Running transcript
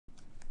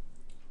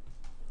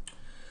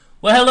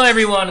Well, hello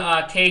everyone.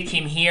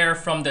 K-Team here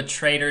from the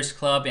Traders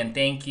Club, and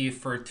thank you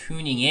for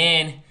tuning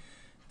in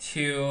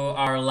to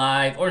our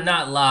live, or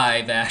not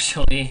live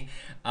actually,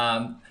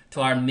 to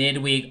our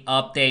midweek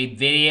update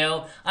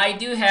video. I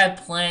do have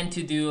planned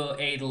to do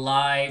a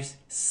live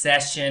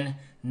session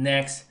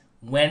next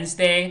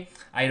Wednesday.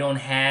 I don't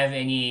have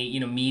any,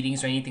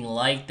 meetings or anything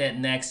like that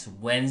next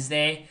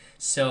Wednesday.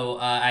 So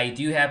I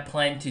do have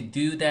planned to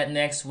do that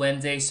next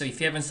Wednesday. So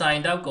if you haven't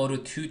signed up, go to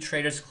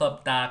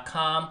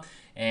twotradersclub.com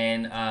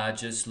and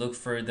just look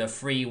for the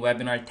free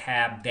webinar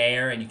tab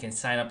there, and you can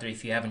sign up there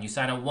if you haven't. You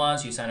sign up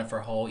once, you sign up for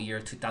a whole year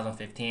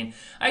 2015.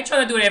 I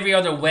try to do it every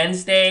other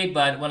Wednesday,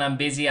 but when I'm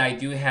busy I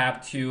do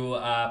have to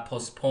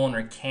postpone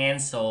or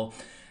cancel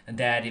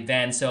that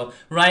event. So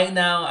right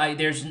now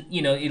there's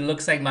it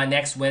looks like my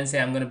next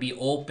Wednesday I'm going to be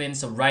open.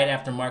 So right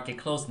after market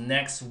close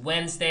next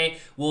Wednesday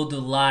we'll do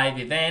live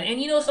event.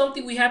 And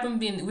something we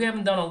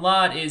haven't done a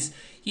lot is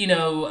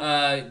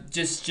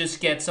just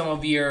get some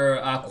of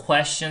your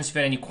questions. If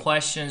you have any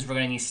questions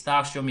regarding any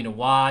stocks you want me to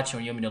watch or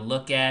you want me to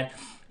look at,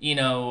 do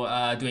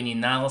any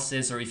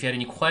analysis, or if you had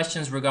any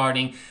questions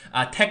regarding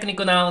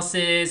technical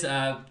analysis,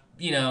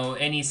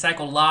 any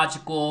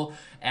psychological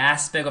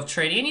aspect of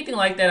trading, anything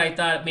like that, I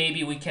thought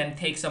maybe we can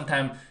take some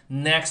time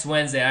next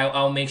Wednesday.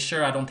 I'll make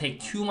sure I don't take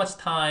too much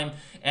time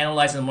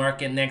analyzing the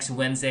market next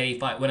Wednesday.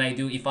 If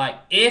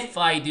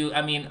I do,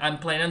 I mean, I'm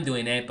planning on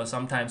doing it, but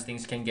sometimes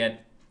things can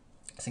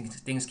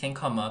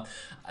come up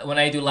when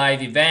I do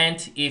live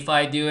event. If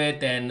I do it,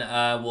 then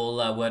we'll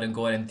go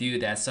ahead and do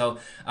that. So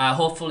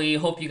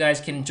hope you guys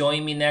can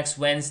join me next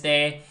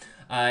Wednesday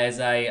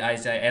as I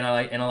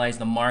analyze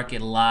the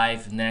market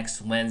live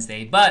next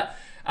Wednesday. But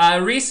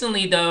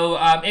recently though,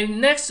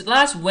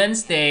 last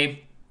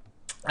Wednesday,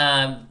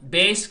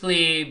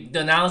 basically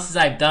the analysis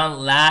I've done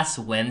last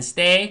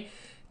Wednesday,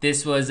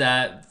 this was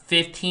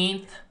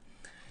 15th.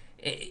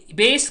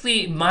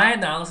 Basically, my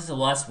analysis of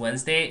last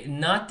Wednesday,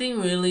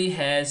 nothing really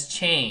has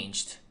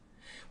changed.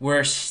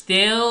 We're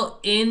still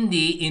in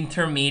the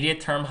intermediate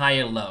term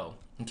higher low.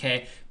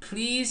 Okay,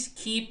 please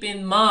keep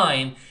in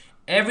mind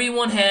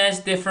everyone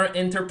has different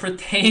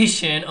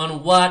interpretation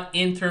on what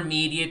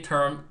intermediate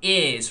term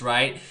is,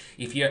 right?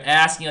 If you're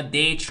asking a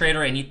day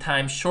trader,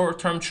 anytime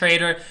short-term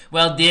trader,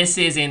 well, this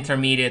is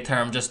intermediate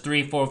term, just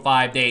 3, 4,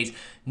 5 days.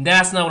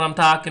 That's not what I'm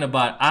talking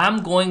about.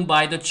 I'm going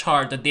by the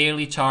chart, the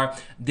daily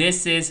chart.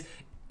 This is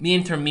the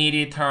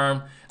intermediate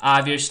term.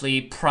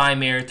 Obviously,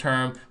 primary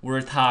term,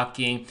 we're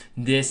talking,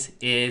 this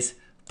is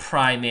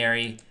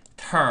primary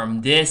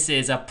term. This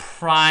is a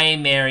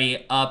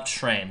primary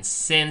uptrend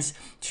since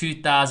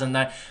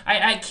 2009.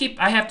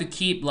 I have to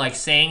keep like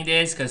saying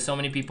this because so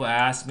many people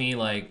ask me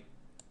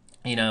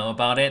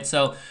about it.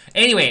 So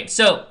anyway,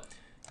 so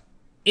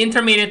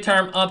intermediate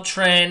term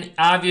uptrend,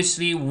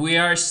 obviously we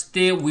are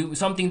still,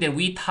 something that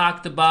we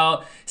talked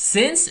about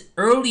since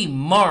early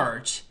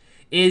March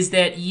is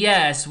that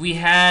yes, we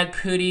had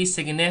pretty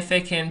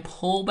significant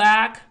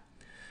pullback,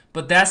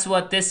 but that's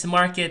what this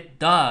market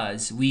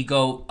does. We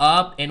go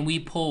up and we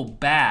pull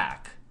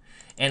back.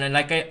 And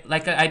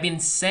like I've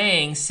been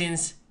saying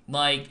since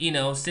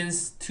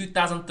since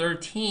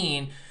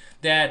 2013,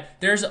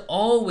 that there's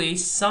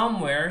always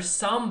somewhere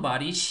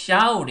somebody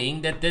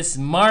shouting that this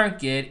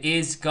market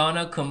is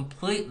gonna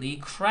completely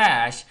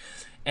crash,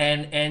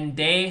 and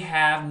they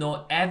have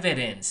no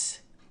evidence,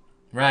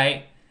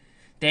 right?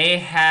 They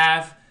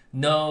have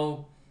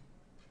no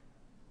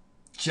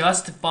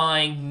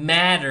justifying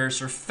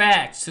matters or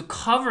facts to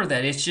cover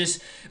that. It's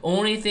just,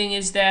 only thing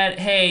is that,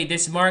 hey,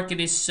 this market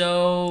is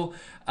so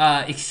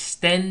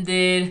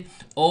extended,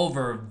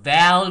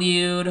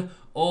 overvalued,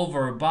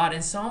 overbought.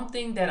 And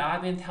something that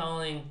I've been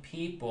telling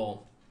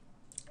people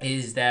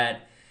is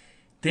that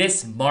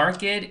this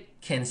market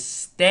can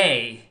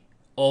stay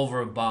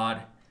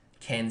overbought,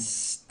 can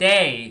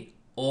stay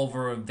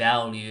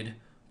overvalued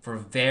for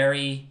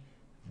very,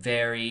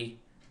 very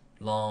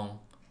long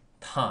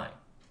time.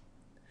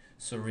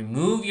 So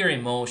remove your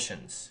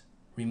emotions,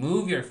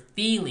 remove your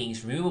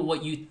feelings, remove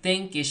what you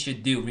think it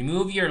should do,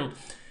 remove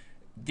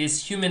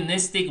this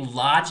humanistic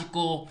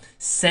logical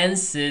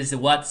senses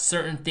what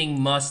certain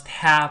thing must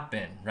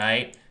happen,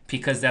 right?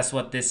 Because that's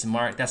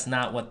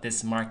not what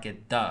this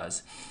market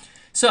does.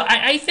 So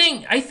I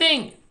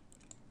think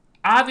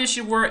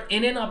obviously we're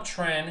in an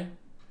uptrend,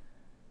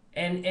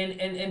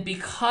 and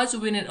because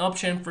we're in an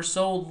uptrend for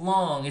so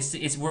long,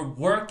 we're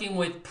working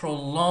with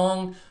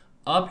prolonged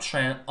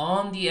uptrend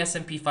on the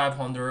S&P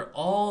 500,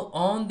 all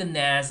on the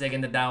Nasdaq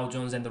and the Dow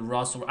Jones and the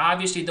Russell.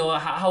 Obviously, though,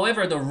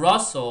 however, the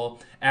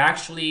Russell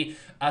actually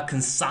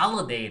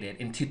consolidated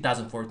in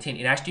 2014.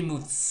 It actually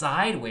moved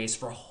sideways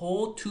for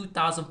whole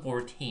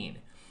 2014.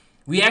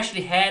 We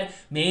actually had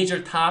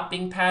major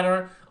topping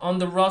pattern on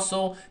the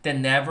Russell that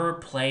never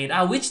played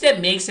out, which that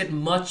makes it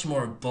much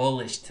more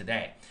bullish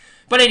today.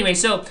 But anyway,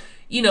 so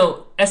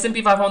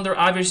S&P 500,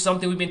 obviously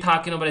something we've been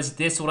talking about is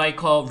this, what I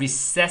call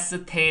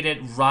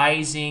resuscitated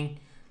rising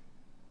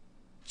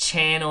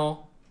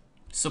channel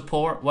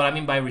support, what I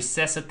mean by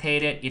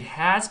resuscitated, it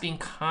has been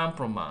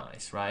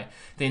compromised, right?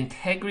 The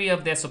integrity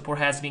of that support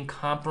has been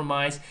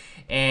compromised,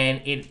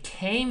 and it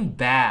came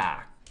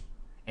back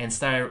and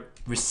started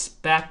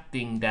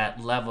respecting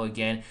that level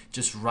again,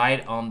 just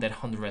right on that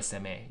 100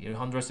 SMA. Your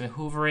 100 SMA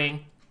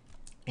hovering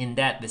in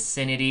that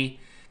vicinity,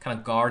 kind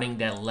of guarding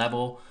that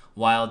level,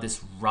 while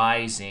this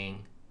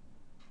rising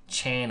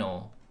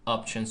channel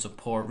uptrend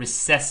support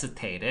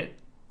resuscitated,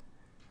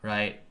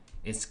 right?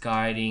 It's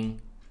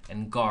guiding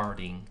and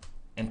guarding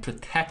and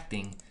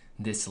protecting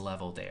this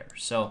level there.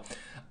 So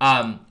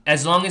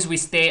as long as we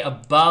stay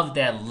above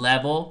that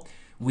level,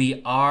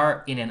 we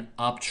are in an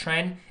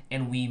uptrend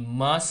and we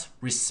must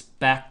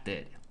respect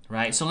it,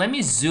 right? So let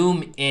me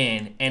zoom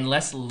in and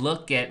let's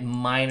look at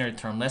minor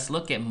term. Let's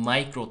look at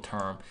micro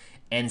term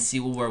and see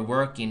what we're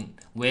working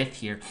with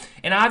here.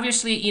 And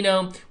obviously, you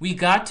know, we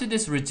got to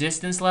this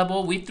resistance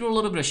level. We threw a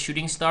little bit of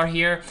shooting star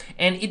here,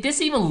 and it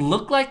doesn't even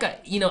look like a,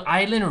 you know,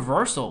 island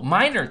reversal,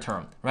 minor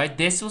term, right?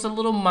 This was a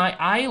little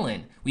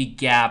island. We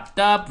gapped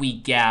up, we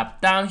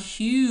gapped down,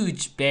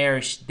 huge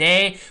bearish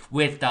day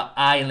with the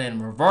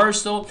island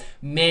reversal.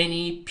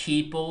 Many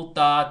people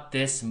thought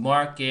this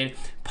market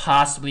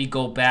possibly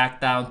go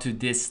back down to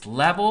this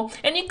level,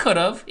 and it could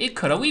have.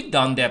 We've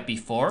done that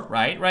before,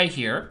 right? Right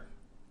here.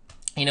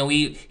 You know,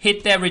 we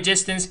hit that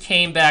resistance,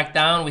 came back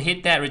down. We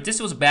hit that, this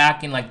was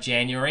back in like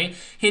January.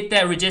 Hit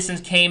that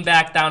resistance, came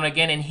back down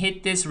again, and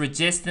hit this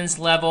resistance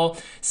level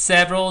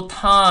several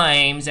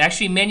times.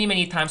 Actually,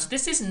 many times.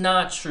 This is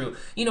not true.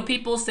 You know,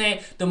 people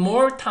say the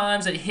more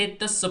times it hit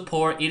the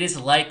support, it is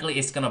likely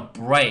it's gonna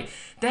break.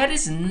 That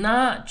is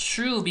not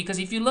true, because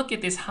if you look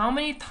at this, how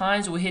many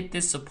times we hit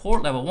this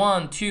support level?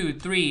 1, 2,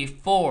 3,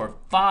 4,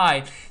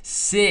 5,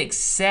 6,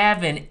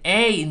 7,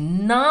 8,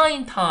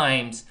 9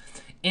 times.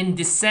 In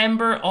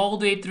December all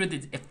the way through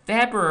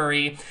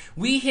February,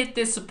 we hit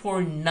this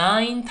support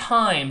 9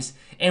 times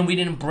and we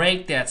didn't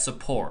break that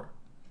support.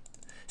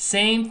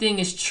 Same thing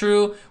is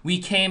true. We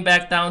came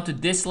back down to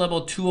this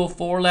level,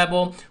 204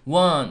 level.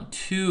 1,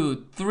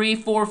 2, 3,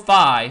 4,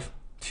 5,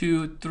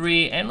 2,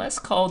 3, and let's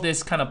call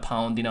this kind of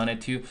pounding on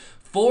it too.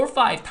 4 or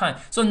 5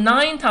 times. So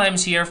 9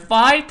 times here,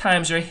 5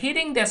 times are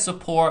hitting that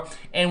support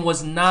and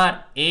was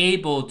not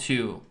able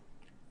to.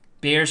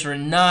 Bears are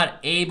not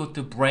able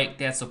to break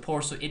that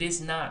support, so it is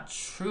not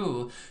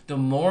true. The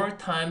more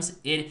times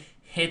it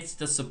hits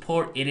the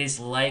support, it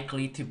is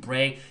likely to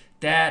break.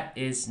 That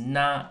is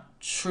not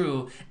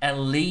true, at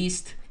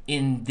least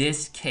in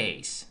this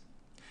case.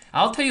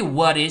 I'll tell you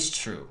what is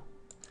true.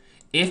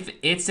 If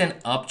it's an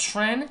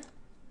uptrend,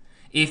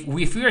 if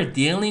we are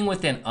dealing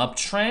with an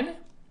uptrend,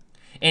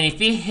 and if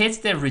it hits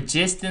the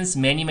resistance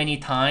many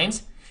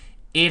times,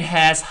 it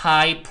has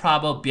high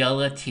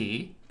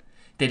probability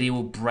that it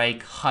will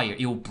break higher.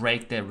 It will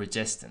break the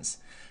resistance.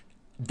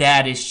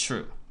 That is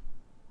true.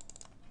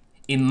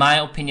 In my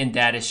opinion,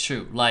 that is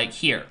true. Like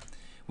here,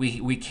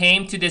 we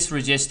came to this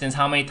resistance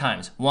how many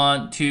times?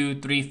 1,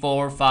 2, 3,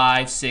 4,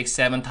 5, 6,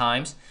 7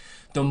 times.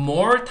 The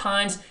more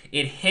times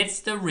it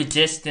hits the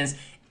resistance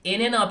in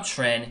an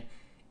uptrend,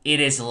 it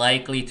is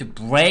likely to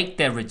break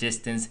that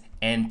resistance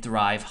and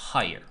thrive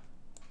higher,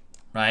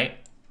 right?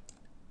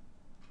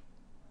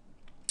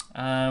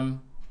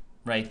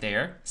 Right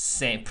there,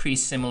 same pretty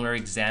similar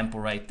example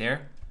right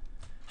there.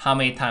 How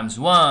many times?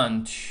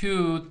 1,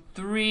 2,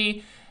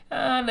 3.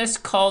 Let's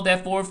call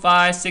that 4,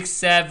 5, 6,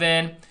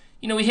 7.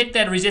 You know, we hit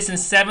that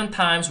resistance 7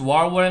 times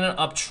while we're in an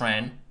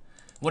uptrend.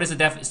 What is the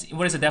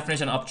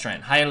definition of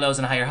uptrend? Higher lows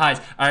and higher highs.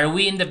 Are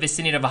we in the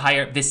vicinity of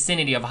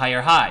a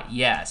higher high?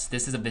 Yes,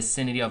 this is a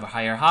vicinity of a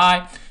higher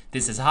high.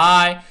 This is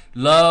high,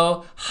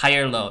 low,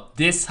 higher low.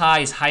 This high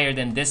is higher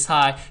than this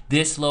high.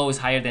 This low is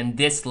higher than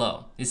this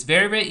low. It's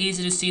very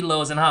easy to see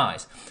lows and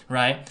highs,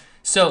 right?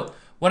 So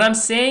what I'm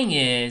saying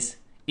is,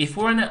 if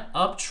we're in an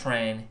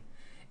uptrend,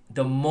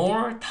 the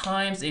more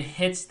times it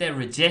hits that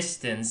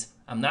resistance,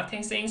 I'm not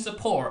saying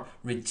support,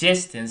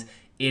 resistance,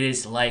 it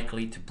is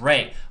likely to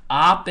break.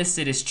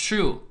 Opposite is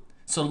true.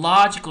 So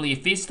logically,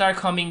 if it start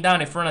coming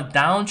down, if we're on a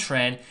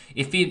downtrend,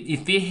 if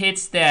it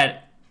hits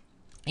that,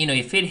 you know,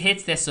 if it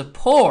hits that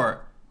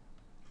support,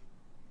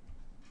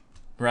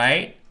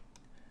 right?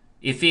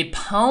 If it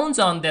pounds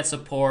on that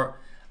support,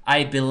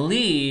 I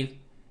believe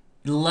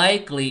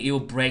likely it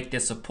will break the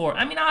support.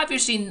 I mean,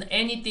 obviously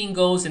anything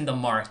goes in the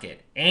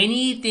market.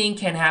 Anything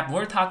can happen.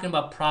 We're talking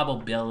about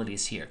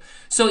probabilities here.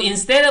 So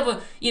instead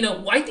of, you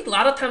know, I think a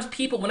lot of times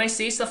people, when I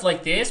say stuff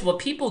like this, what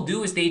people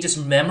do is they just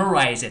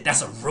memorize it.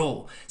 That's a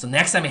rule. So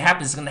next time it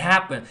happens, it's going to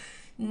happen.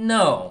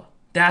 No.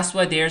 That's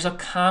why there's a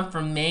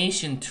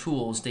confirmation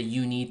tools that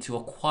you need to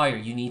acquire,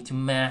 you need to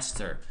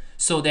master,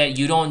 so that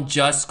you don't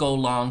just go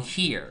long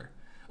here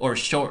or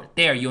short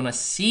there. You want to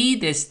see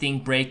this thing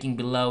breaking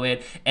below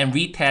it and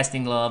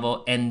retesting the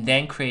level and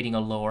then creating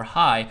a lower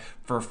high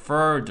for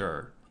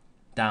further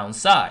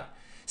downside.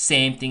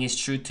 Same thing is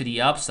true to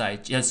the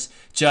upside.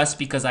 Just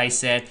because I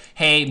said,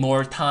 hey,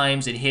 more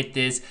times it hit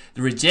the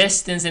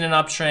resistance in an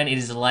uptrend, it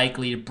is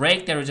likely to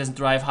break that resistance,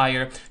 drive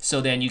higher. So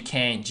then you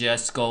can't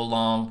just go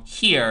long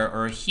here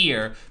or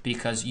here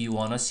because you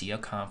want to see a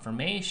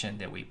confirmation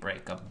that we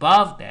break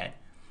above that,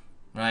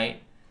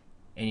 right?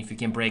 And if you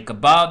can break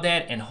above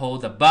that and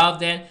hold above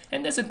that,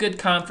 and that's a good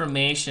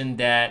confirmation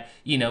that,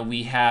 you know,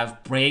 we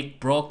have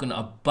broken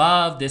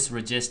above this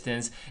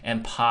resistance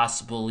and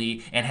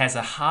possibly, and has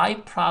a high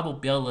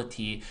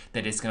probability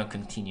that it's going to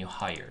continue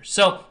higher.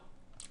 So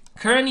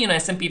currently in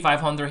S&P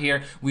 500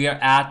 here, we are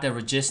at the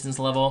resistance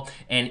level.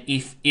 And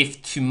if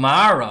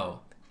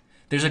tomorrow,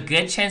 there's a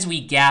good chance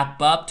we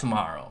gap up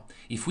tomorrow.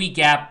 If we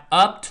gap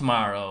up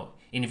tomorrow,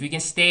 and if we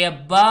can stay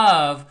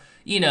above,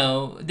 you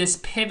know, this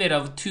pivot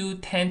of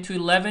 210 to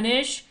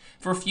 11-ish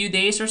for a few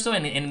days or so,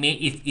 and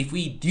if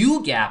we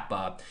do gap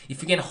up,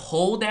 if we can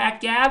hold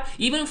that gap,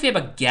 even if we have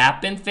a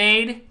gap and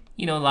fade,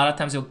 you know, a lot of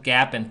times it'll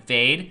gap and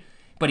fade,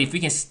 but if we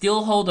can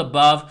still hold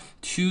above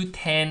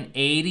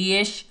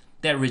 210.80-ish,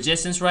 that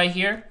resistance right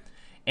here,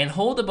 and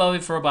hold above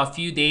it for about a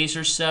few days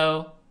or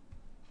so,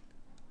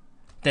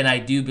 then I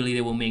do believe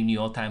it will make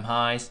new all-time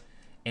highs,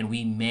 and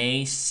we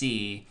may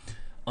see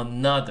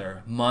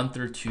another month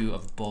or two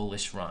of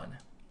bullish run.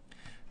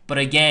 But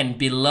again,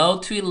 below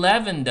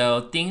 211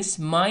 though, things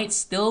might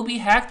still be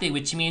hectic,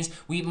 which means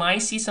we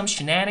might see some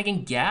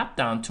shenanigan gap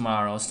down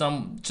tomorrow,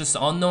 some just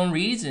unknown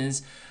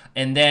reasons,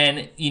 and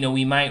then, you know,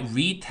 we might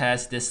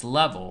retest this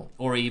level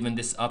or even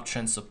this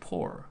uptrend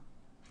support.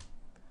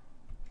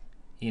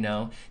 You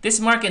know,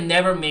 this market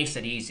never makes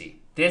it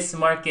easy. This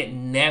market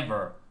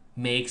never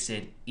makes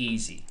it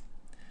easy.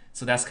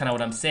 So that's kind of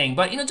what I'm saying.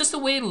 But, you know, just the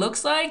way it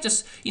looks like,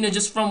 just, you know,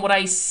 just from what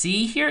I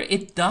see here,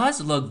 it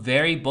does look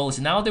very bullish.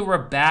 Now that we're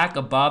back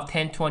above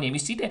 1020, and we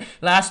see the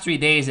last 3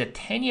 days that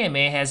 10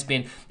 EMA has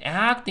been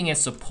acting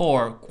as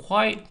support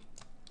quite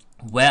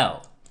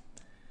well.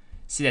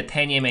 See that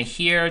 10 EMA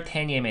here,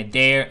 10 EMA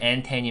there,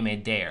 and 10 EMA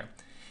there.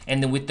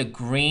 And then with the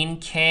green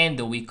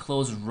candle, we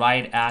close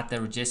right at the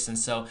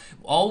resistance. So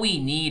all we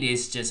need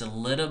is just a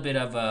little bit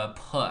of a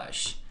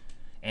push.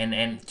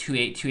 And to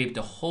able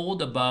to hold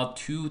above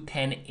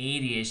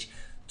 210.80-ish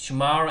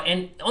tomorrow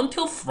and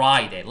until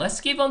Friday.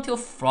 Let's give until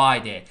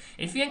Friday.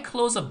 If you can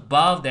close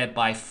above that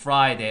by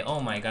Friday,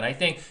 oh my God, I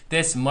think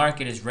this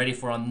market is ready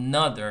for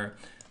another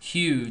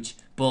huge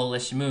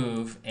bullish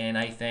move. And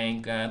I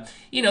think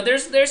you know,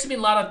 there's been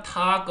a lot of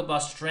talk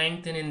about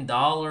strengthening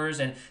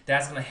dollars, and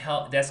that's gonna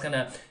help. That's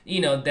gonna,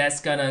 you know,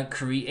 that's gonna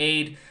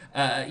create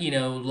you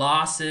know,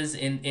 losses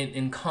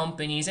in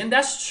companies, and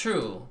that's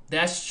true.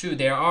 That's true.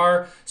 There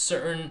are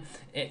certain,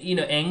 you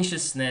know,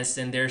 anxiousness,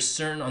 and there's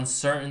certain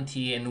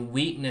uncertainty and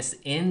weakness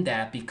in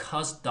that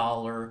because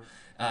dollar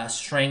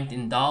strength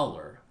in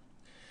dollar.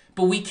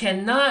 But we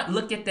cannot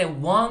look at that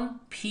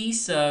one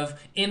piece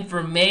of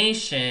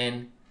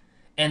information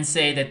and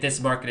say that this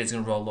market is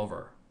going to roll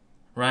over,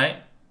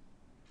 right?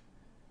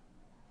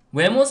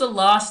 When was the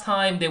last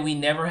time that we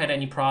never had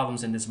any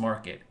problems in this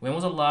market? When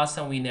was the last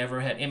time we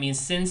never had, I mean,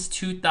 since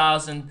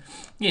 2000,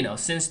 you know,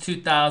 since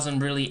 2000,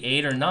 really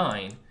 8 or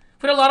 9,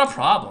 we had a lot of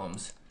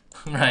problems,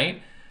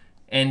 right?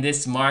 And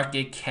this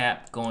market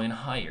kept going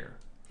higher,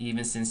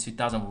 even since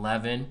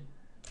 2011.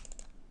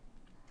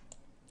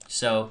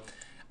 So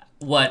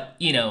what,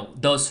 you know,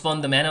 those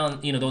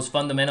fundamental, you know, those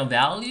fundamental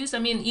values, I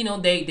mean, you know,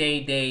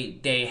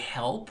 they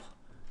help.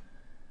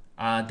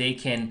 They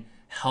can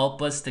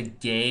help us to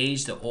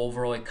gauge the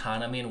overall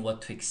economy and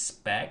what to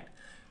expect.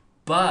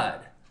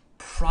 But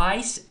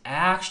price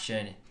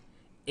action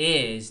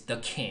is the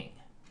king.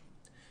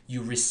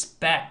 You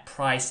respect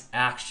price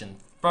action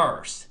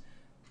first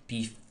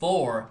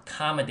before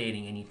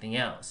accommodating anything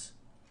else.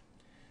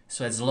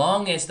 So as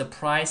long as the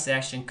price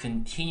action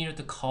continue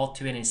to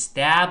cultivate and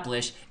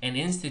establish and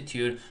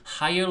institute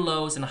higher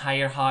lows and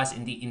higher highs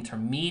in the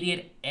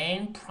intermediate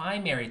and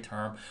primary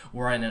term,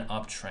 we're in an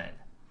uptrend.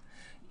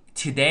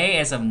 Today,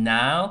 as of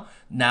now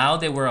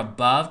that we're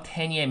above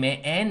 10 EMA,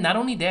 and not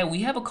only that,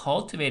 we have a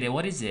cultivated,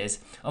 what is this?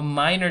 A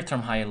minor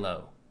term high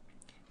low.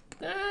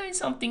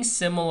 Something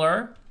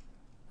similar.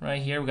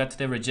 Right here, we got to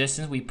the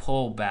resistance, we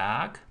pull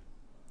back.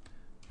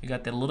 We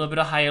got that little bit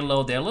of higher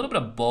low there, a little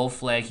bit of bull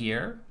flag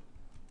here,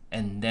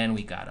 and then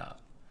we got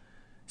up.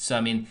 So,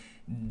 I mean,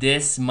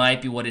 this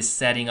might be what is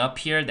setting up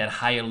here, that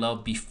higher low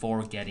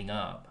before getting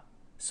up.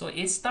 So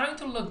it's starting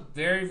to look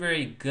very,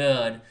 very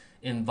good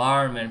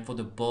environment for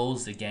the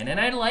bulls again. And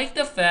I like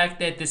the fact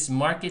that this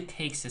market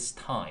takes its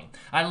time.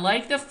 I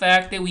like the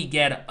fact that we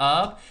get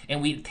up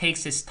and it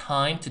takes its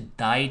time to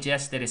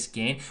digest that it's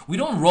gain. We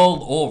don't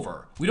roll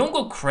over. We don't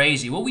go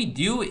crazy. What we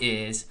do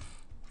is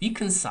we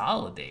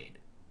consolidate.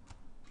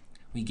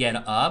 We get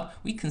up,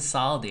 we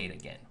consolidate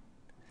again,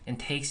 and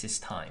takes its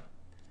time.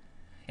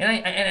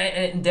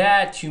 And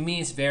that to me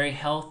is very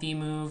healthy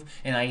move.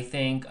 And I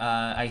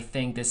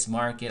think this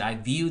market, I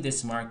view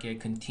this market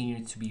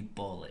continue to be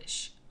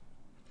bullish.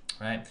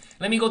 right?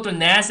 Let me go through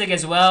NASDAQ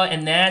as well.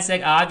 And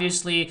NASDAQ,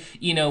 obviously,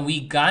 we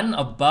gotten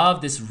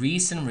above this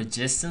recent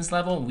resistance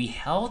level. We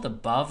held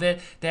above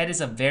it. That is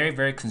a very,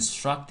 very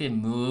constructive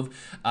move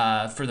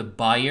for the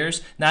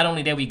buyers. Not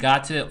only that, we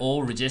got to the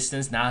old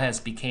resistance, now has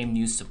became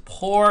new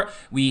support.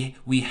 We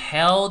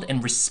held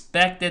and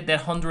respected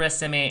that 100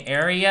 SMA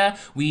area.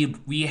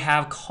 We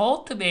have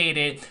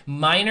cultivated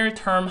minor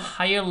term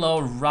higher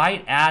low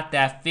right at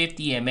that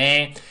 50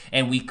 MA,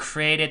 and we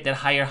created that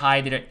higher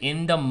high there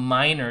in the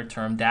minor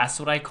term. That's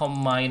what I call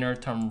minor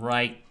term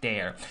right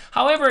there.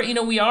 However,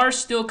 we are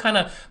still kind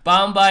of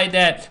bound by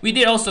that. We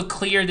did also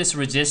clear this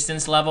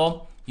resistance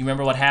level. You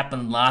remember what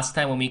happened last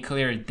time when we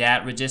cleared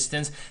that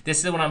resistance?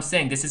 This is what I'm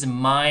saying. This is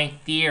my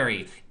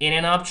theory. In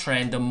an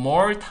uptrend, the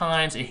more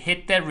times it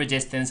hit that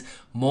resistance,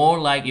 more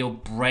like it'll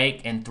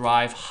break and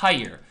thrive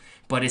higher.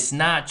 But it's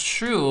not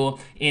true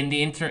in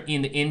the in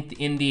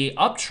the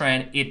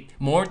uptrend.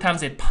 More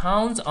times it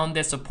pounds on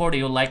the support,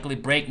 it'll likely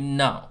break.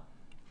 No.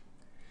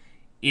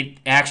 It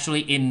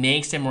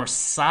makes a more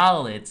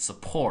solid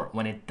support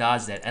when it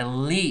does that, at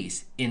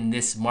least in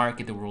this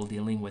market that we're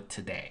dealing with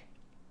today.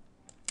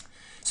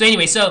 So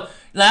anyway, so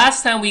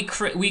last time we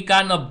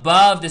gotten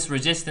above this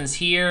resistance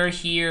here,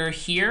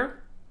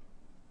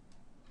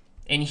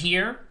 and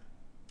here.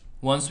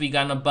 Once we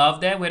gotten above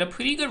that, we had a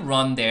pretty good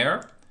run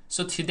there.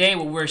 So today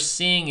what we're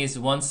seeing is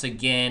once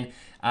again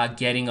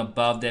getting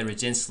above that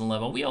resistance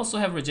level. We also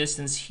have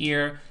resistance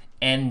here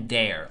and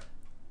there.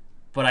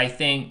 But I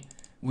think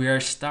we are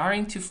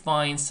starting to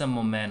find some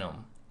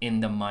momentum in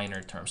the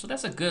minor term. So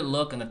that's a good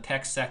look on the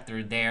tech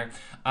sector there.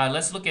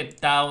 Let's look at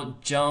Dow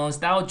Jones.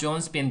 Dow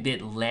Jones been a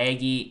bit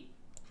laggy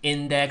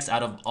index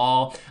out of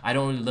all. I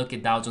don't really look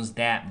at Dow Jones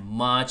that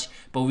much,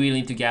 but we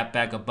need to get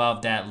back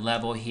above that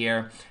level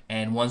here.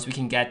 And once we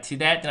can get to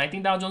that, then I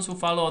think Dow Jones will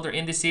follow other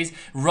indices.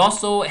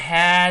 Russell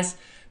has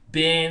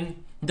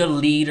been the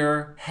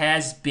leader,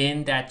 has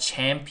been that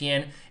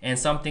champion, and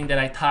something that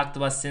I talked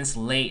about since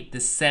late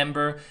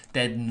December,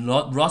 that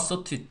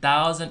Russell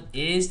 2000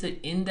 is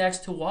the index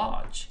to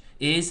watch.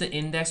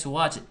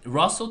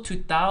 Russell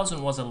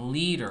 2000 was a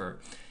leader,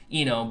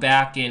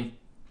 back in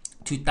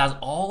 2000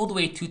 all the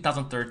way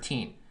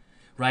 2013,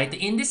 right? The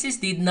indices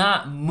did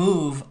not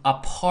move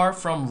apart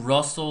from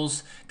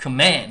Russell's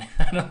command.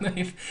 I don't know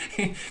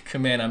if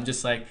command, I'm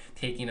just like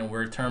taking the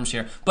word terms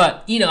here,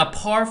 but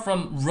apart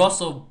from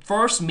Russell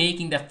first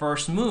making that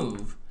first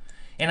move.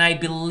 And I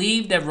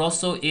believe that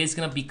Russell is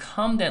going to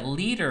become that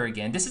leader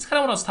again. This is kind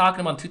of what I was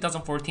talking about in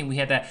 2014. We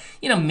had that,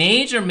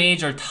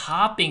 major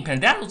topping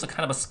pattern. That was a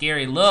kind of a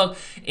scary look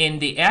in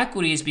the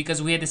equities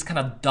because we had this kind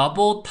of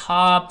double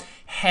top,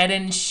 head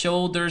and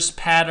shoulders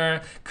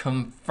pattern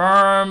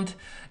confirmed.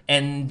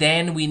 And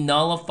then we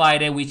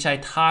nullified it, which I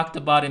talked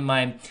about in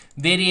my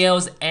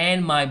videos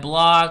and my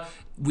blog.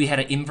 We had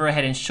an invert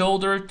head and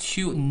shoulder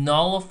to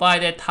nullify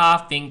that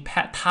topping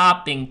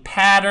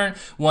pattern.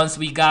 Once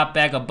we got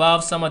back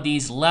above some of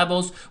these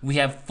levels, we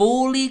have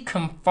fully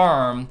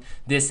confirmed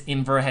this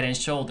invert head and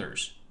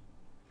shoulders.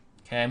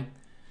 Okay?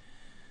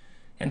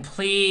 And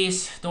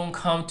please don't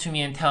come to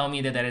me and tell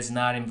me that that is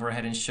not invert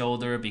head and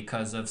shoulder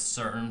because of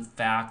certain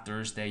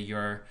factors that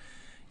you're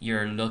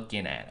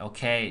looking at.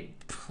 Okay?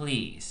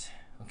 Please.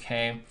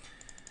 Okay?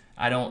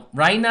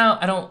 Right now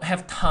I don't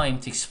have time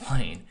to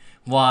explain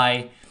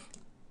why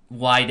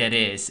that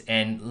is,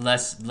 and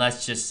let's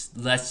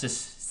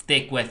just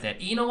stick with it.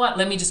 You know what?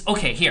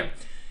 Here.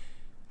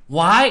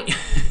 Why?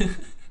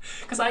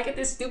 Because I get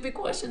these stupid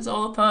questions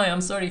all the time. I'm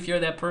sorry if you're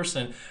that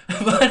person,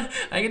 but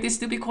I get these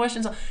stupid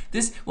questions.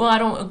 I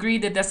don't agree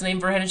that that's an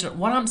invert head and shoulder.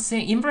 What I'm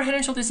saying, invert head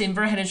and shoulder is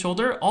invert head and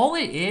shoulder. All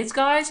it is,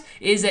 guys,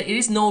 is that it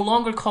is no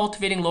longer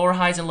cultivating lower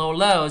highs and lower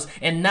lows,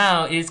 and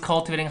now it is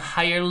cultivating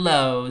higher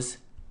lows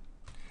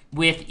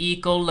with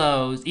equal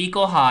lows,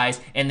 equal highs,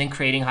 and then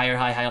creating higher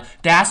high, higher.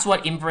 That's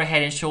what invert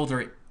head and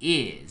shoulder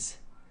is.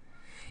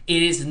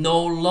 It is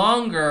no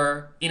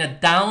longer in a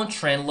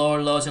downtrend,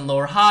 lower lows and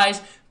lower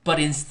highs, but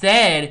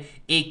instead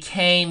it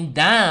came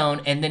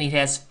down and then it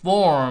has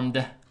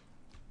formed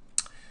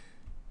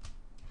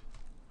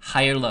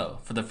higher low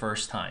for the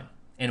first time.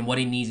 And what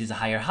it needs is a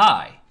higher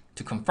high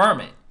to confirm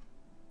it.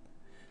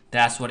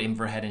 That's what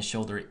invert head and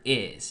shoulder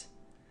is.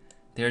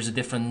 There's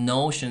different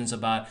notions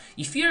about,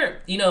 if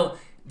you're,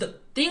 the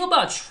thing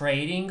about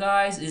trading,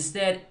 guys, is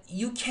that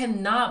you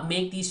cannot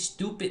make these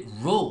stupid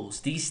rules,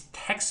 these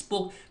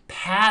textbook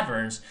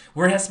patterns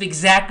where it has to be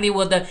exactly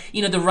what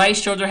the right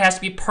shoulder has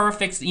to be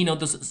perfect,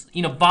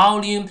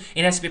 volume,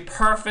 it has to be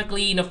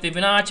perfectly,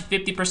 Fibonacci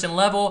 50%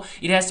 level,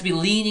 it has to be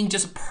leaning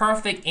just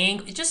perfect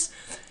angle. It's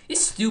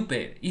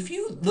stupid. If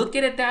you look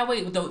at it that way,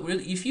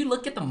 if you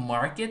look at the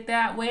market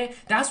that way,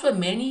 that's what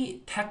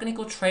many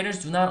technical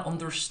traders do not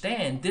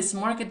understand. This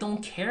market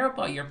don't care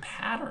about your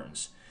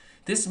patterns.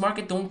 This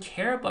market don't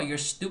care about your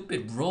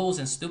stupid rules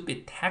and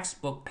stupid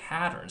textbook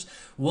patterns.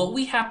 What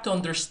we have to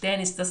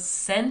understand is the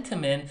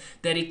sentiment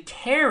that it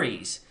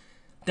carries,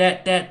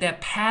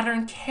 that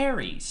pattern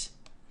carries.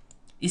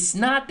 It's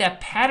not that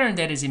pattern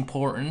that is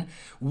important.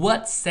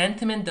 What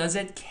sentiment does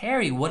it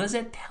carry? What does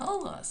it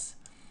tell us?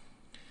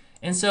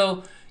 And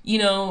so,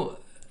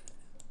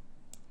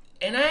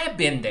 and I have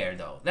been there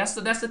though. That's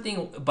the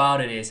thing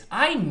about it is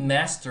I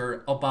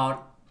master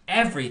about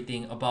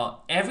everything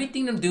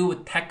to do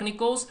with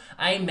technicals.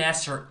 I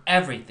master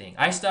everything.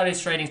 I started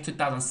trading in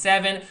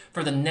 2007.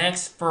 For the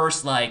next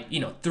first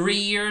 3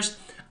 years,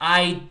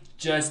 I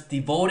just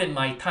devoted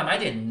my time. I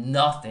did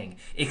nothing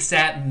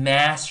except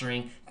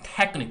mastering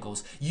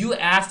technicals. You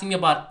asked me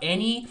about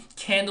any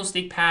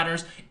candlestick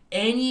patterns,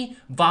 any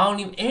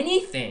volume,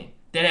 anything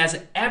that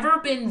has ever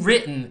been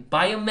written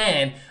by a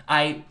man,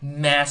 I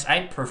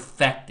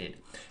perfected.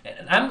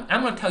 And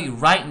I'm going to tell you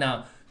right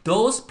now,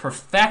 those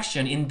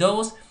perfection in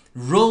those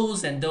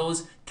rules and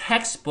those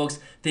textbooks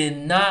did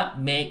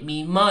not make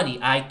me money.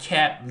 I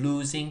kept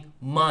losing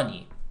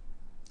money.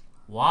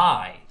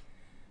 Why?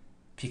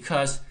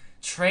 Because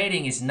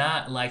trading is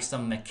not like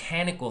some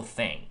mechanical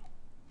thing.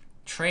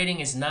 Trading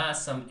is not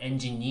some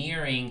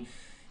engineering,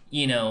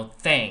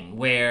 thing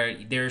where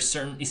there's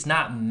certain, it's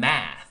not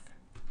math.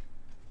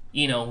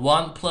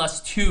 1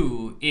 plus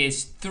 2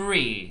 is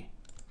 3.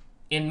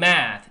 In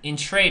math, in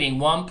trading,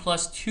 1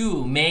 plus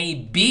 2 may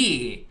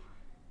be.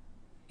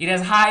 It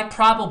has high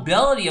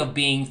probability of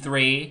being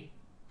 3,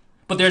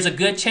 but there's a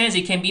good chance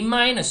it can be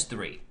minus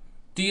 3.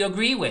 Do you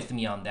agree with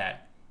me on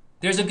that?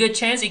 There's a good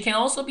chance it can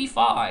also be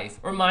 5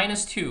 or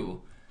minus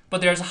 2,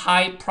 but there's a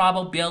high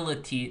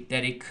probability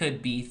that it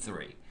could be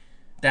 3.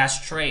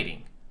 That's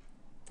trading.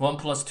 1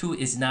 plus 2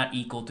 is not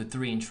equal to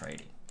 3 in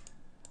trading.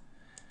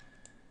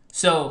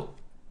 So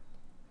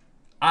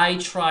I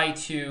try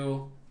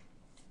to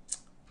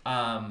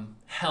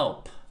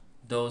help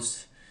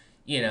those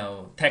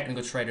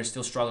technical traders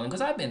still struggling,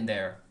 because I've been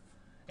there.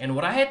 And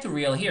what I had to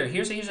realize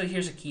here's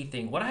a key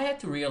thing. What I had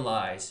to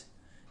realize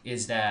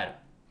is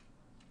that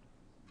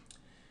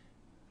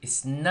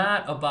it's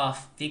not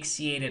about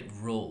fixated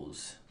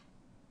rules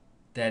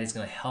that is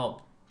going to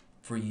help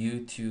for you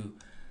to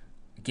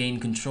gain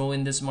control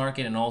in this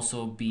market and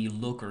also be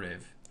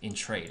lucrative in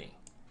trading.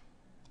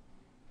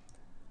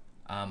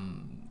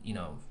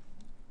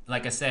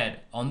 Like I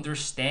said,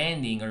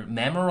 understanding or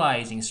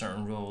memorizing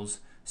certain rules,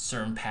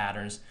 certain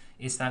patterns,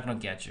 it's not going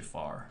to get you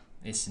far.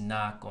 It's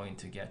not going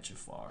to get you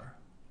far.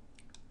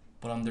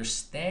 But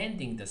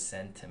understanding the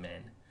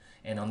sentiment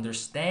and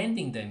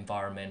understanding the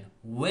environment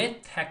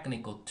with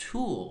technical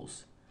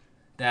tools,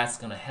 that's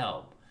going to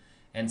help.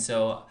 And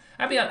so,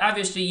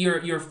 obviously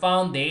your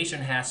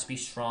foundation has to be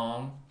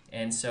strong.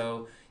 And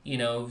so,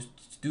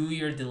 do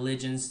your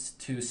diligence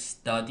to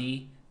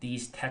study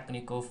these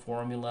technical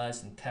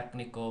formulas and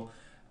technical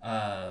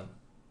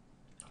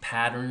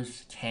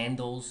patterns,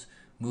 candles,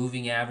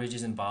 moving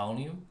averages, and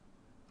volume.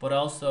 But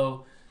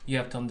also, you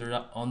have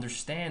to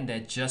understand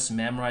that just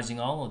memorizing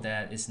all of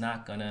that is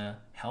not gonna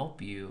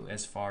help you.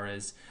 As far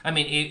as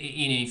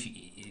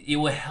it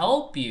will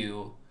help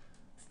you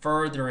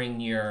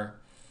furthering your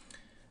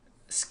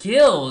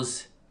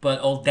skills,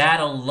 but that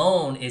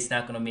alone is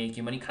not gonna make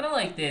you money. Kind of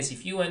like this: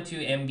 if you went to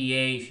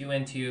MBA, if you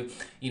went to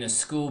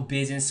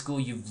business school,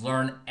 you've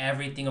learned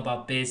everything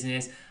about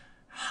business.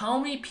 How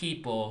many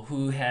people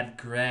who had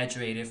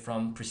graduated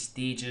from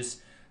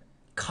prestigious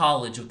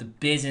college with a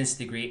business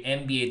degree,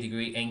 MBA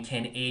degree, and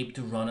can able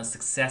to run a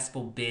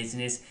successful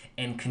business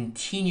and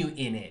continue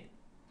in it?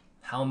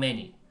 How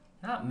many?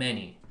 Not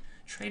many.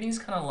 Trading is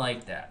kind of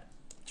like that.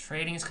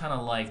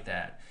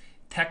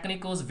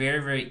 Technical is very,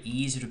 very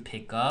easy to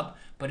pick up,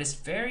 but it's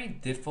very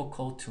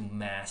difficult to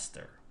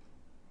master.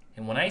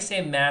 And when I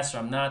say master,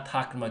 I'm not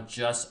talking about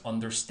just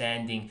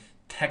understanding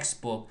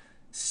textbook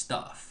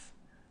stuff.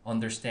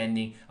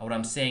 What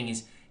I'm saying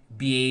is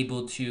be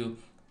able to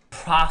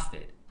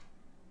profit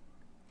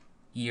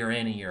year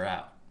in and year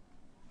out.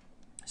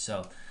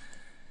 So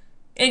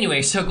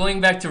anyway, so going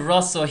back to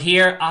Russell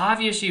here,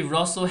 obviously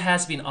Russell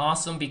has been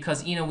awesome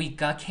because we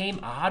came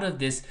out of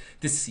this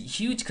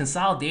huge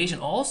consolidation.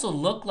 Also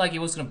looked like it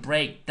was going to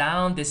break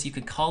down this, you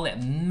could call it,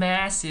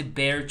 massive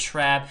bear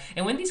trap.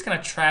 And when these kind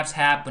of traps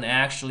happen,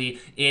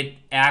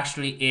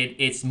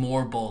 it's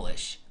more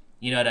bullish.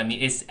 You know what I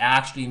mean? It's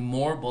actually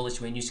more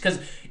bullish when because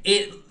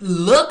it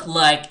looked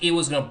like it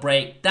was going to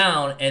break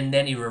down and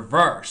then it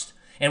reversed.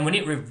 And when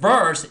it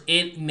reversed,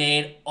 it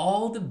made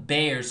all the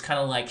bears kind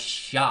of like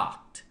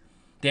shocked.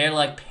 They're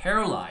like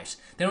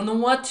paralyzed. They don't know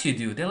what to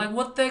do. They're like,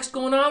 what the heck's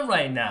going on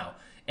right now?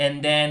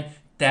 And then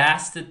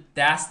that's the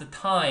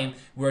time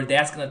where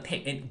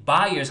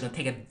buyer's gonna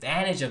take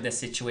advantage of the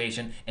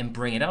situation and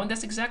bring it out. And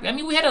that's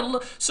exactly, we had a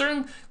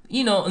certain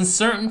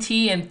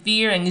uncertainty and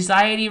fear,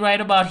 anxiety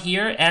right about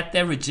here at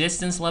that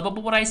resistance level.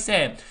 But what I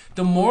said,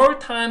 the more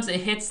times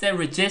it hits that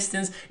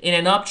resistance in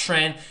an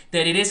uptrend,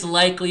 that it is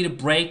likely to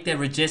break that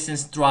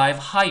resistance, drive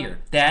higher.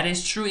 That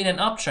is true in an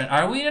uptrend.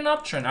 Are we in an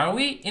uptrend? Are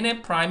we in a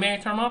primary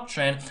term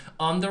uptrend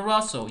on the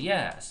Russell?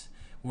 Yes,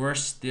 we're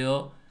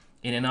still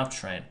in an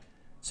uptrend.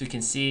 So you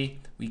can see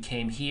we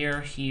came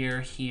here,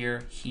 here,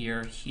 here,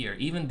 here, here.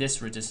 Even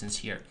this resistance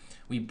here,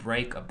 we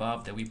broke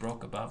above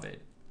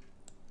it.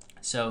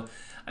 So,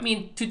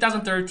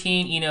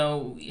 2013,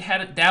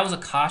 that was a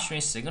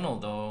cautionary signal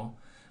though,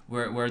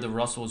 where the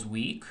Russell was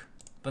weak.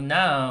 But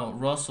now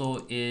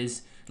Russell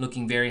is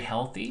looking very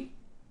healthy.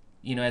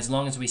 You know, as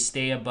long as we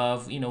stay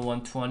above,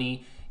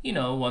 120,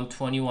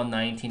 120,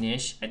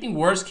 119-ish. I think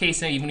worst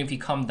case, even if you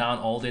come down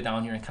all the way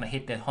down here and kind of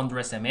hit that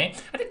 100 SMA,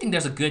 I think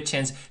there's a good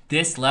chance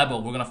this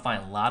level, we're going to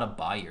find a lot of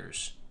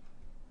buyers.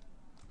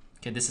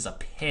 Okay, this is a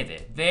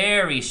pivot,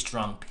 very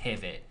strong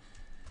pivot.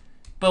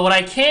 But what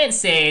I can't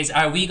say is,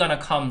 are we going to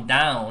come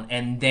down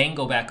and then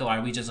go back up?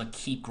 Are we just going to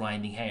keep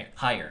grinding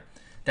higher?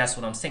 That's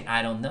what I'm saying.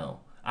 I don't know.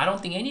 I don't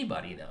think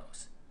anybody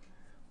knows.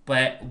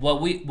 But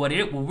what we're going to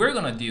do, we're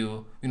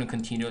going to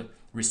continue to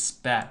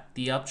respect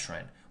the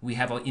uptrend. We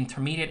have an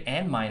intermediate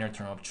and minor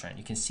term uptrend.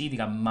 You can see they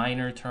got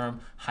minor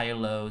term, higher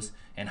lows,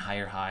 and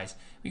higher highs.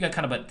 We got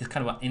kind of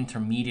an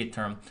intermediate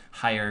term,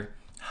 higher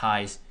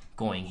highs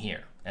going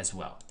here as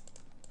well.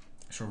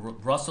 So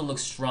Russell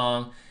looks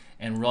strong,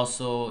 and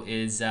Russell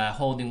is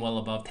holding well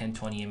above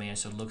 1020 MA,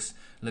 so it looks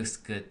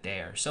good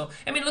there. So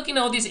I mean, looking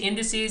at all these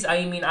indices,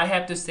 I mean, I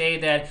have to say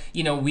that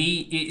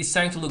it's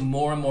starting to look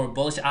more and more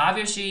bullish.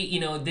 Obviously,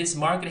 this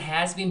market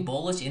has been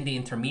bullish in the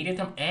intermediate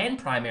term and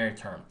primary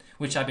term,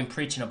 which I've been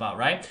preaching about,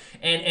 right?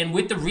 And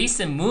with the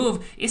recent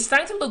move, it's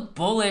starting to look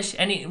bullish.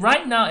 And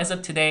right now, as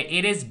of today,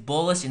 it is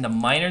bullish in the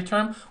minor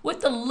term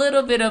with a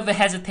little bit of a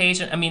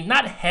hesitation. I mean,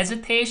 not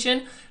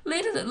hesitation,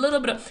 little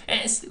bit of,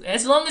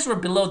 as long as we're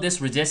below this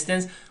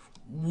resistance,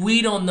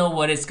 we don't know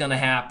what is gonna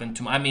happen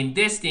tomorrow. I mean,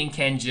 this thing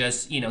can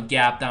just,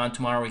 gap down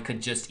tomorrow. It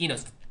could just,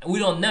 we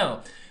don't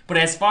know. But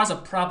as far as the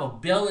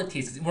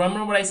probabilities,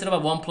 remember what I said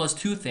about 1 plus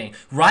 2 thing?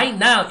 Right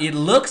now, it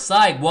looks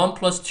like 1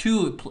 plus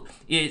 2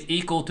 is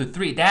equal to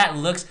 3. That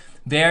looks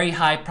very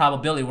high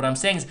probability. What I'm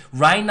saying is,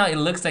 right now, it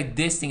looks like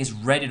this thing is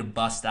ready to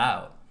bust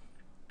out.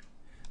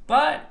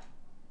 But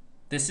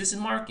this is a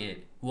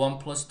market. 1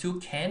 plus 2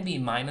 can be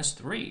minus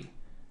 3.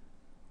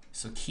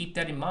 So keep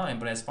that in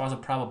mind. But as far as the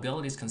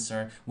probability is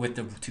concerned, with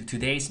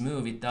today's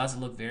move, it does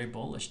look very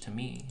bullish to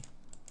me.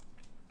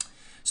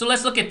 So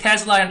let's look at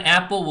Tesla and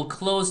Apple. We'll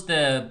close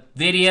the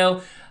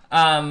video.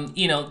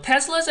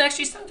 Tesla's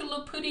actually starting to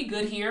look pretty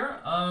good here.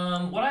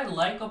 What I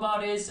like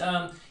about is,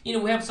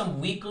 we have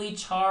some weekly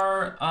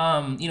chart.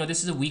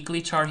 This is a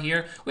weekly chart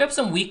here. We have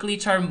some weekly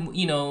chart,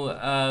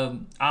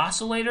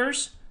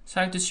 oscillators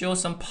starting to show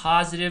some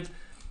positive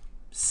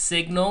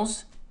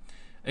signals.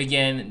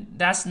 Again,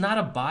 that's not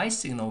a buy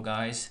signal,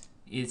 guys.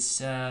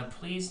 It's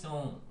please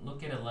don't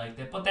look at it like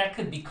that, but that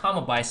could become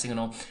a buy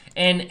signal.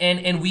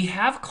 And we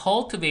have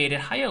cultivated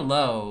higher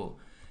low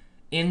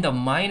in the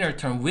minor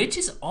term, which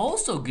is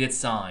also a good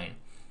sign.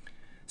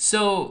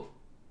 So,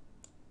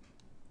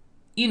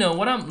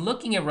 what I'm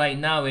looking at right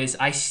now is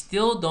I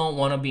still don't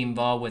want to be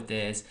involved with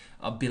this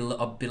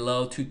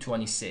below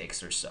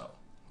 226 or so.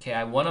 Okay,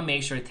 I want to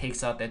make sure it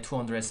takes out that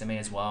 200 SMA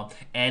as well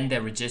and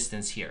the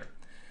resistance here.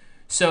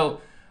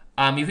 So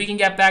if we can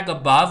get back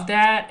above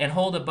that and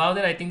hold above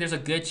that, I think there's a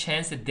good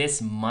chance that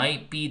this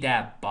might be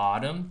that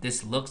bottom.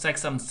 This looks like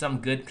some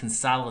good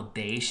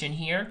consolidation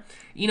here.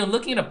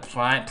 Looking at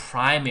a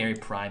primary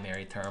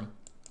term,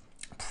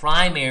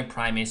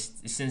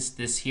 since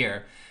this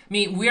here, I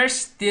mean, we are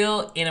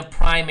still in a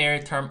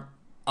primary term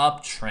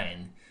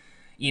uptrend,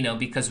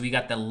 because we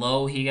got the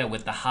low here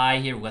with the high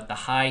here, we got the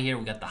high here,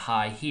 we got the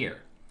high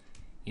here.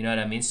 You know what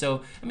I mean?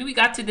 So, I mean, we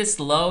got to this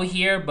low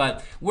here,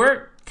 but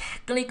we're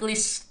technically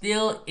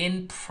still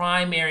in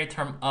primary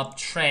term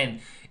uptrend.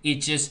 It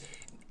just,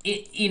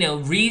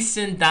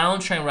 recent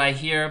downtrend right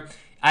here,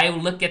 I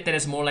would look at that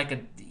as more like a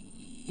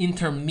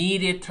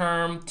intermediate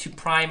term to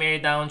primary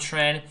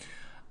downtrend.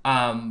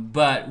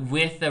 But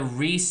with the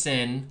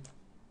recent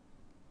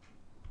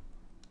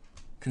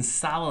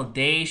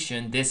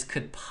consolidation, this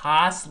could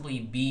possibly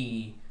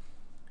be,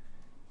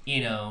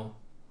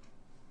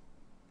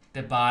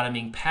 the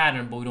bottoming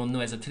pattern, but we don't know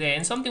as of today.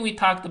 And something we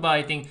talked about,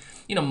 I think,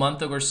 a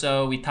month ago or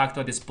so, we talked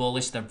about this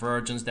bullish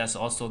divergence. That's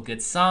also a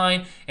good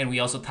sign. And we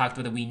also talked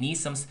about that we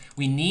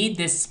need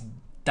this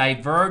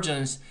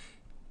divergence.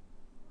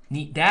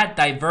 That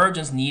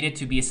divergence needed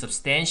to be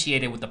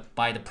substantiated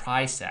by the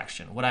price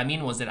action. What I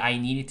mean was that I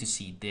needed to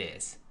see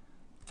this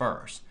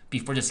first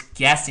before just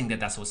guessing that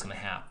that's what's going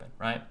to happen,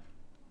 right?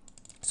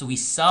 So we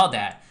saw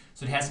that.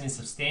 So it has been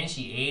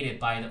substantiated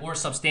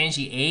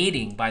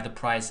substantiating by the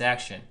price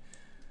action.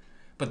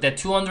 But that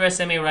 200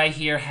 SMA right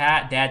here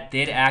that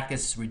did act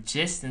as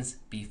resistance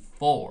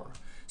before.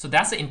 So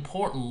that's an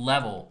important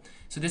level.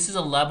 So this is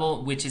a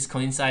level which is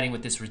coinciding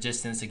with this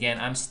resistance. Again,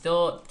 I'm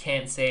still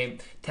can't say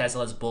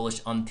Tesla is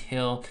bullish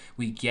until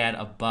we get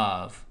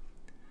above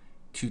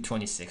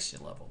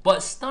 226 level.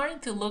 But starting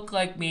to look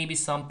like maybe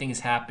something is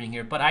happening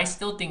here. But I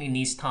still think it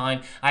needs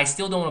time. I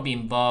still don't want to be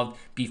involved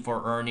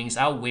before earnings.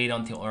 I'll wait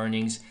until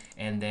earnings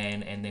and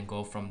then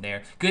go from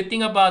there. Good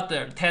thing about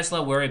the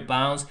Tesla where it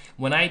bounced,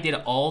 when I did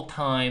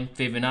all-time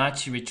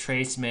Fibonacci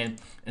retracement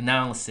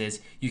analysis,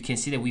 you can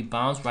see that we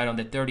bounced right on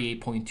the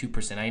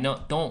 38.2%. I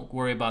know, don't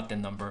worry about the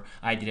number.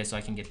 I did it so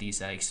I can get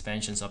these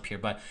expansions up here,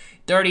 but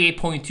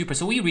 38.2%.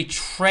 So we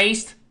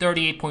retraced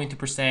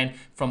 38.2%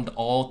 from the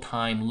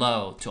all-time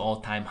low to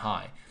all-time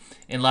high.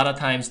 And a lot of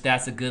times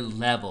that's a good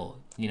level.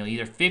 You know,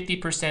 either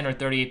 50% or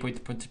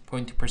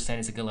 38.2%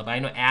 is a good level. I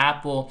know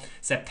Apple,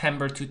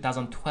 September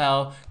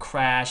 2012,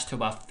 crashed to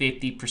about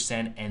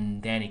 50%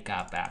 and then it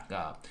got back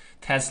up.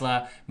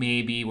 Tesla,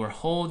 maybe we're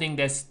holding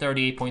this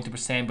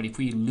 38.2%, but if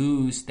we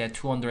lose that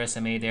 200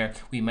 SMA there,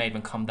 we might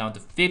even come down to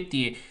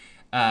 50%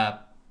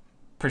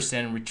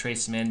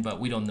 retracement, but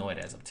we don't know it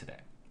as of today.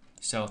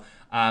 So,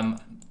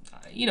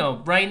 you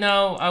know, right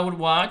now I would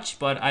watch,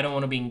 but I don't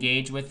want to be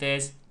engaged with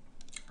this.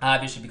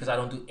 Obviously, because I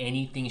don't do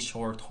anything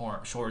short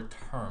term.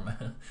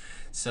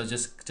 So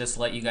just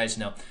let you guys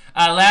know.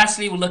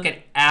 Lastly, we'll look at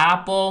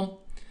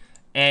Apple.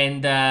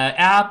 And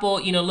Apple,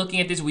 you know, looking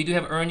at this, we do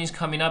have earnings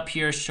coming up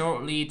here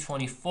shortly,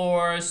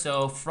 24.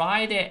 So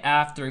Friday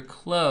after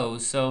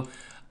close. So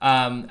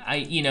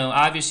you know,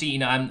 obviously, you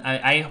know,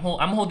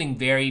 I'm holding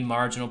very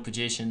marginal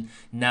position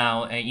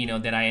now. You know,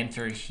 that I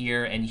entered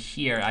here and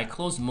here. I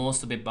closed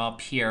most of it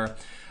up here.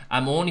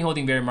 I'm only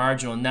holding very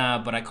marginal now,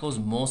 but I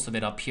closed most of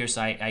it up here,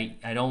 so I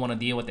don't want to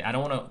deal with it. I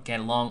don't want to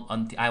get long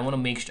until I want to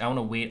make sure I want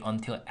to wait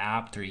until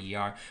after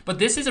ER. But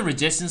this is a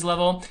resistance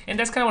level, and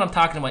that's kind of what I'm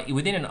talking about.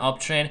 Within an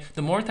uptrend,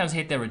 the more times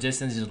hit that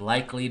resistance is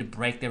likely to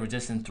break the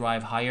resistance,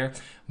 thrive higher.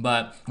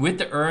 But with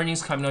the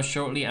earnings coming out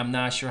shortly, I'm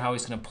not sure how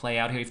it's going to play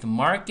out here. If the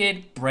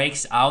market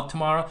breaks out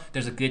tomorrow,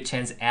 there's a good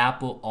chance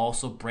Apple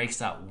also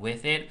breaks out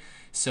with it.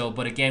 So,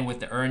 but again, with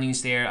the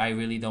earnings there, I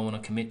really don't want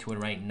to commit to it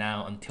right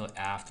now until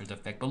after the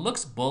effect. But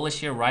looks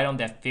bullish here, right on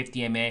that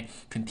 50 MA.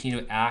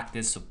 Continue to act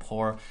as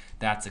support.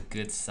 That's a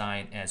good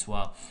sign as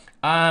well.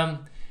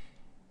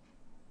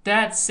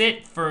 That's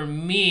it for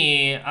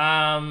me.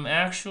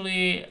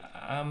 Actually,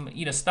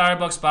 you know,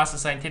 Starbucks, Boston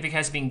Scientific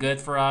has been good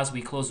for us.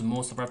 We closed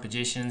most of our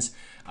positions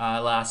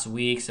last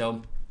week,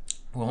 so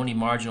we're only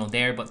marginal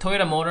there. But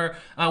Toyota Motor,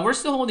 we're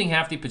still holding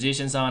half the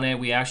positions on it.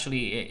 We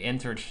actually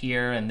entered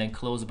here and then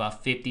closed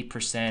about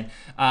 50%,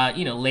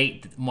 you know,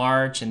 late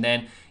March. And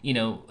then, you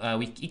know,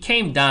 it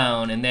came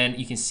down, and then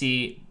you can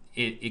see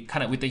it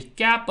kind of, with the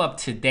gap up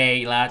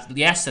today,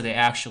 yesterday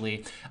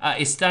actually,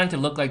 it's starting to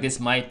look like this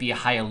might be a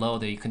higher low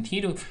that you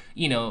continue to,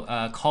 you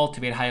know,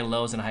 cultivate higher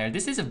lows and higher.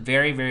 This is a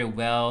very, very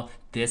well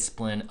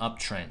disciplined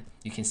uptrend.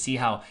 You can see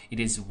how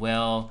it is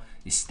well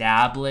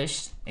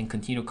established and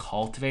continue to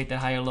cultivate that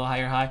higher low,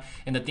 higher high.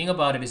 And the thing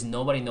about it is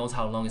nobody knows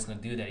how long it's going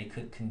to do that. It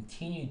could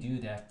continue to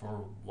do that for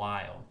a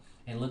while.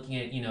 And looking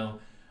at, you know,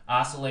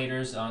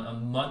 oscillators on a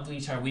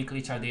monthly chart,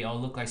 weekly chart, they all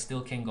look like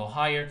still can go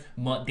higher.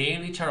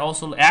 Daily chart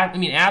also, I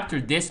mean,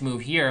 after this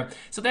move here,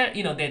 so that,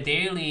 you know, the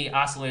daily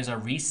oscillators are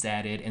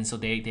resetted, and so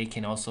they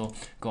can also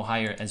go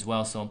higher as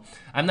well. So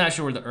I'm not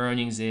sure where the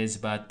earnings is,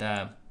 but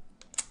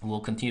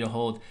we'll continue to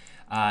hold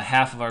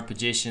half of our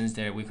positions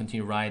there. We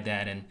continue to ride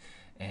that,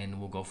 and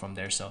we'll go from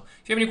there. So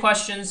if you have any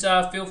questions,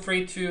 feel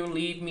free to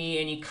leave me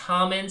any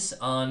comments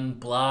on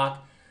blog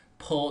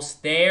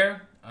post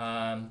there.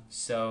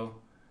 So,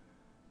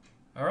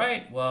 all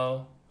right,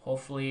 well,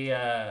 hopefully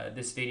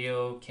this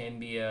video can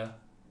be a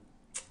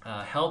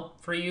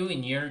help for you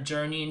in your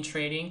journey in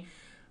trading.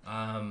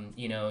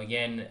 You know,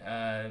 again,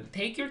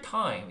 take your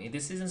time.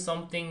 This isn't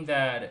something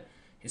that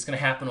is going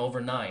to happen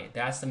overnight.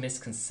 That's the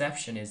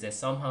misconception, is that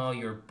somehow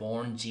you're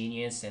born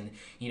genius and,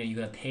 you know, you're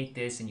going to take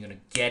this and you're going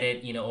to get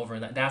it, you know,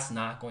 overnight. That's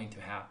not going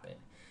to happen.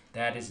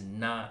 That is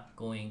not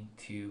going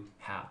to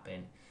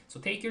happen.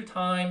 So take your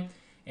time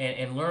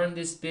and learn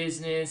this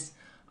business.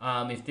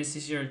 If this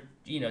is your,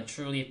 you know,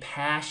 truly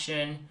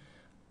passion,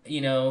 you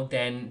know,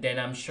 then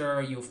I'm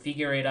sure you'll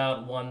figure it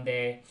out one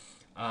day.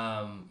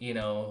 You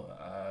know,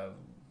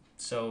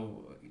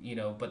 so, you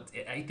know, but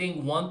I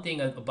think one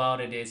thing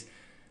about it is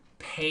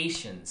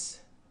patience.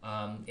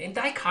 And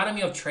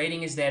dichotomy of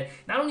trading is that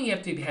not only you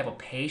have to have a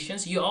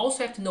patience, you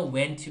also have to know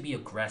when to be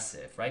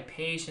aggressive, right?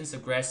 Patience,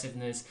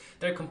 aggressiveness,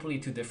 they're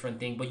completely two different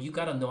things, but you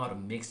got to know how to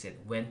mix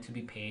it, when to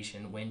be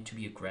patient, when to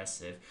be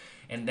aggressive.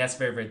 And that's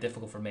very, very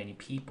difficult for many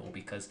people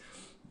because,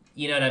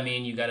 you know what I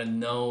mean? You got to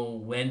know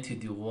when to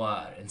do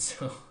what. And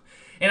so,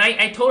 and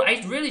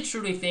I really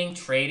truly think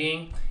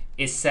trading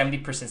is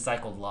 70%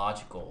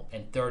 psychological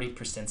and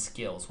 30%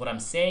 skills. What I'm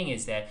saying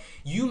is that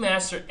you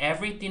master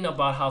everything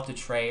about how to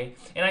trade,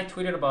 and I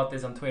tweeted about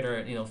this on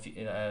Twitter, you know,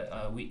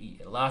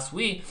 last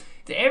week.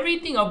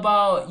 Everything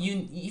about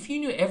you, if you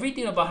knew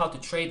everything about how to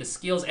trade, the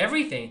skills,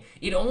 everything,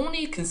 it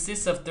only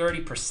consists of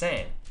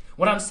 30%.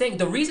 What I'm saying,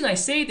 the reason I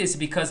say this is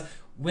because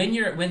when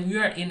you're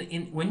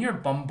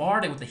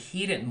bombarded with a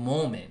heated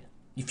moment,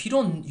 if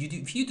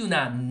you do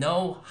not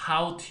know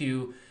how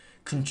to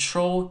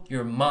control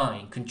your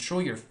mind,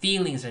 control your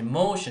feelings and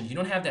emotions, you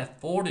don't have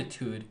that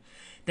fortitude,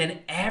 then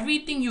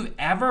everything you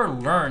ever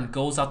learned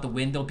goes out the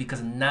window,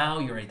 because now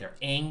you're either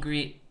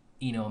angry,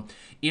 you know,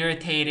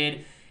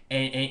 irritated,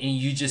 and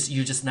you're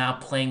just now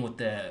playing with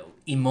the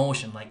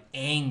emotion like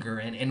anger,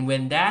 and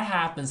when that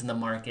happens in the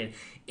market,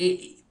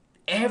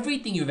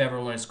 everything you've ever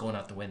learned is going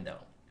out the window.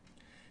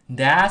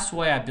 That's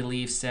why I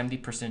believe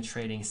 70%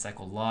 trading is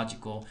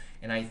psychological,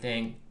 and I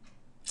think,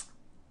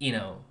 you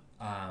know,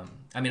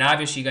 I mean,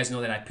 obviously you guys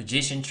know that I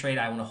position trade.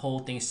 I want to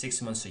hold things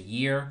 6 months, a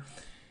year,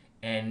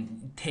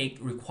 and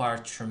require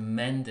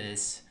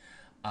tremendous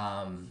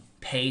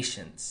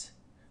patience,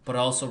 but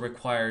also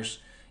requires,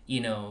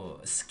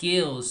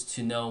 skills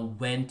to know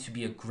when to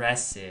be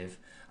aggressive,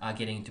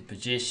 getting into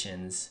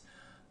positions,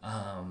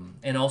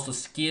 and also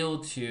skill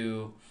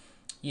to,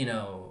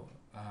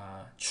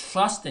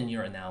 trust in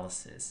your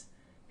analysis,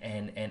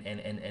 and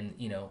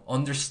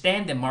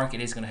understand the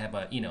market is going to have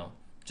a,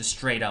 just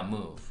straight up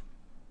move.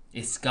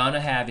 It's going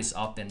to have its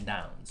up and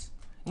downs.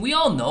 We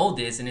all know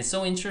this, and it's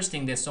so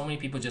interesting that so many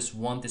people just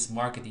want this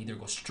market to either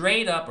go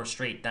straight up or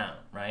straight down,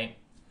 right?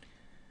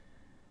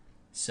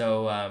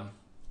 So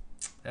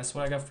that's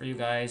what I got for you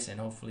guys, and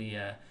hopefully,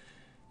 it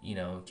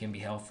can be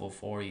helpful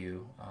for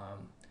you.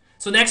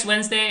 So next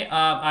Wednesday,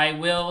 I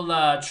will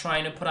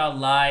try to put out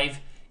live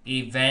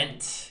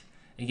event.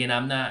 Again,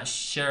 I'm not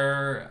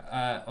sure.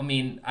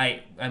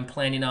 I'm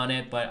planning on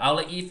it, but I'll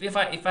let if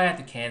I have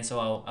to cancel,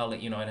 I'll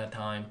let you know at a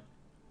time.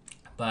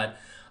 But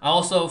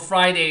also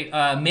Friday,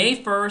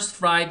 May 1st,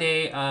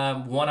 Friday,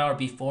 1 hour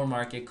before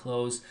market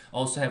close,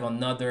 also have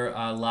another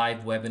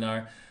live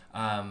webinar,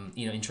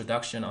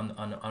 introduction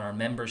on our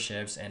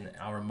memberships and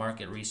our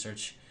market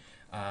research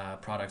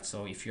product.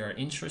 So if you're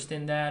interested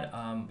in that,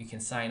 you can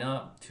sign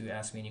up to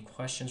ask me any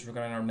questions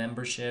regarding our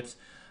memberships,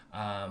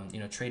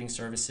 trading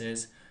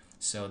services.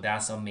 So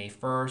that's on May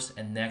 1st,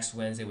 and next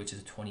Wednesday, which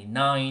is the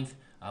 29th,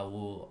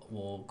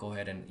 we'll go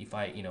ahead and if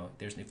I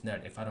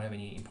don't have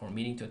any important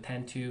meeting to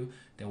attend to,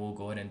 then we'll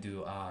go ahead and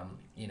do a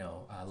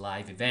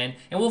live event,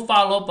 and we'll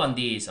follow up on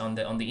these on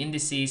the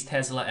indices,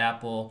 Tesla,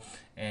 Apple,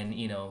 and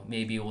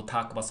maybe we'll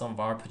talk about some of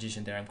our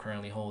position that I'm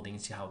currently holding,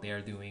 see how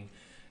they're doing,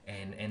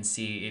 and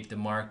see if the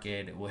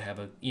market will have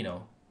a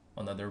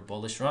another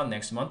bullish run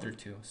next month or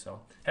two.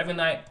 So have a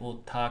night.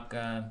 We'll talk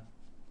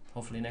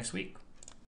hopefully next week.